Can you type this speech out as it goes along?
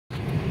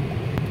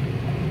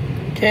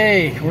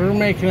Okay,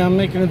 I'm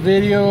making a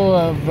video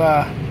of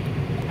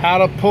how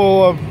to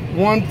pull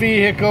one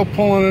vehicle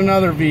pulling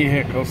another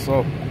vehicle.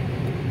 So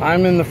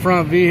I'm in the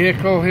front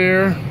vehicle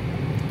here,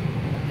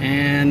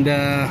 and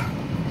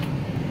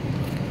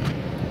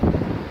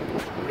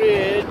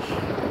bridge is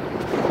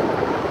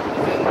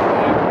in the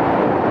back.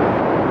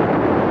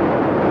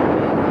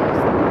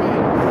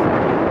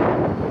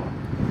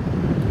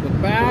 The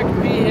back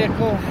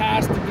vehicle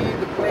has to be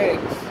the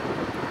brakes.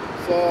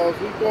 So if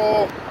we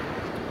go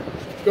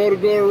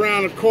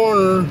around the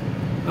corner,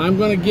 I'm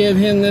going to give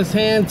him this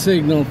hand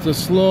signal to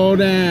slow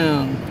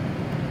down,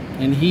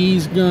 and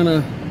he's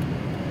gonna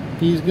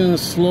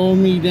slow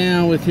me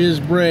down with his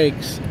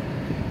brakes.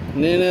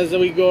 And then as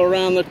we go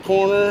around the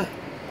corner,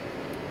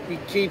 he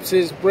keeps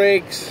his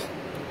brakes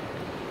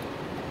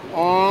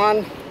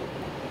on,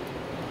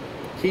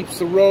 keeps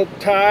the rope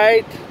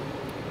tight.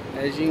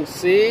 As you can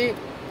see,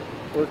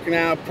 working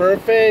out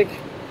perfect.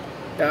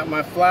 Got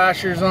my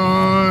flashers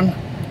on.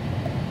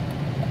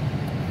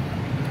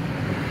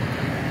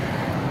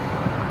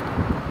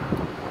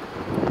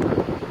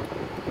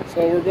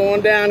 So we're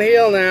going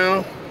downhill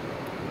now,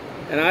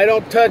 and I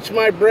don't touch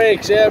my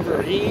brakes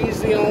ever.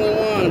 He's the only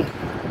one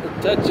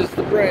that touches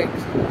the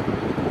brakes.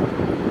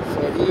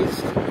 So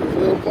his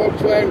little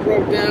Volkswagen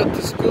broke down at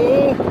the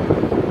school,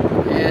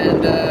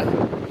 and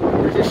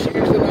we're just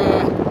using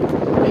a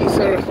piece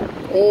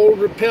of old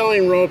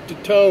rappelling rope to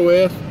tow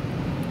with.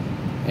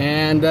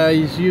 And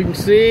as you can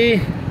see,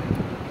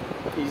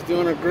 he's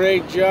doing a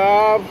great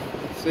job.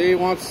 See, he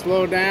wants to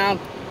slow down.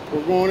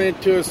 We're going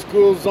into a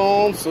school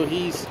zone, so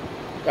he's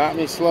got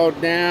me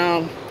slowed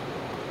down.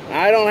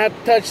 I don't have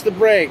to touch the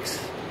brakes,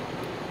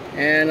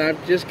 and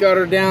I've just got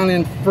her down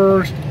in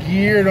first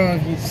gear. Don't know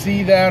if you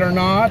see that or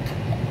not.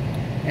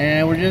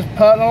 And we're just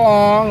putting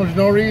along. There's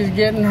no reason to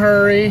get in a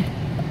hurry.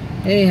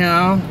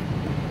 Anyhow,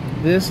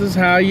 this is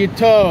how you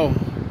tow.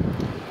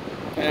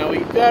 Now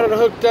we've got it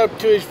hooked up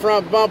to his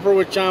front bumper,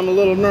 which I'm a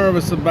little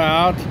nervous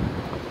about.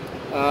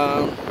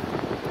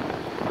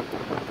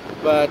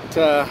 But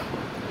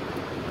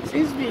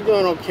seems to be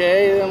doing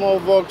okay. Them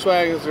old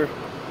Volkswagens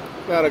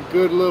got a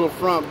good little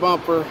front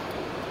bumper.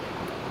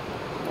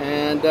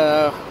 And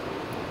well,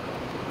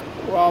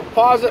 I'll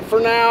pause it for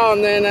now,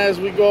 and then as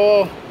we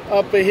go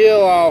up a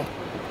hill,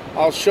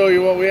 I'll show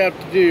you what we have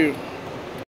to do.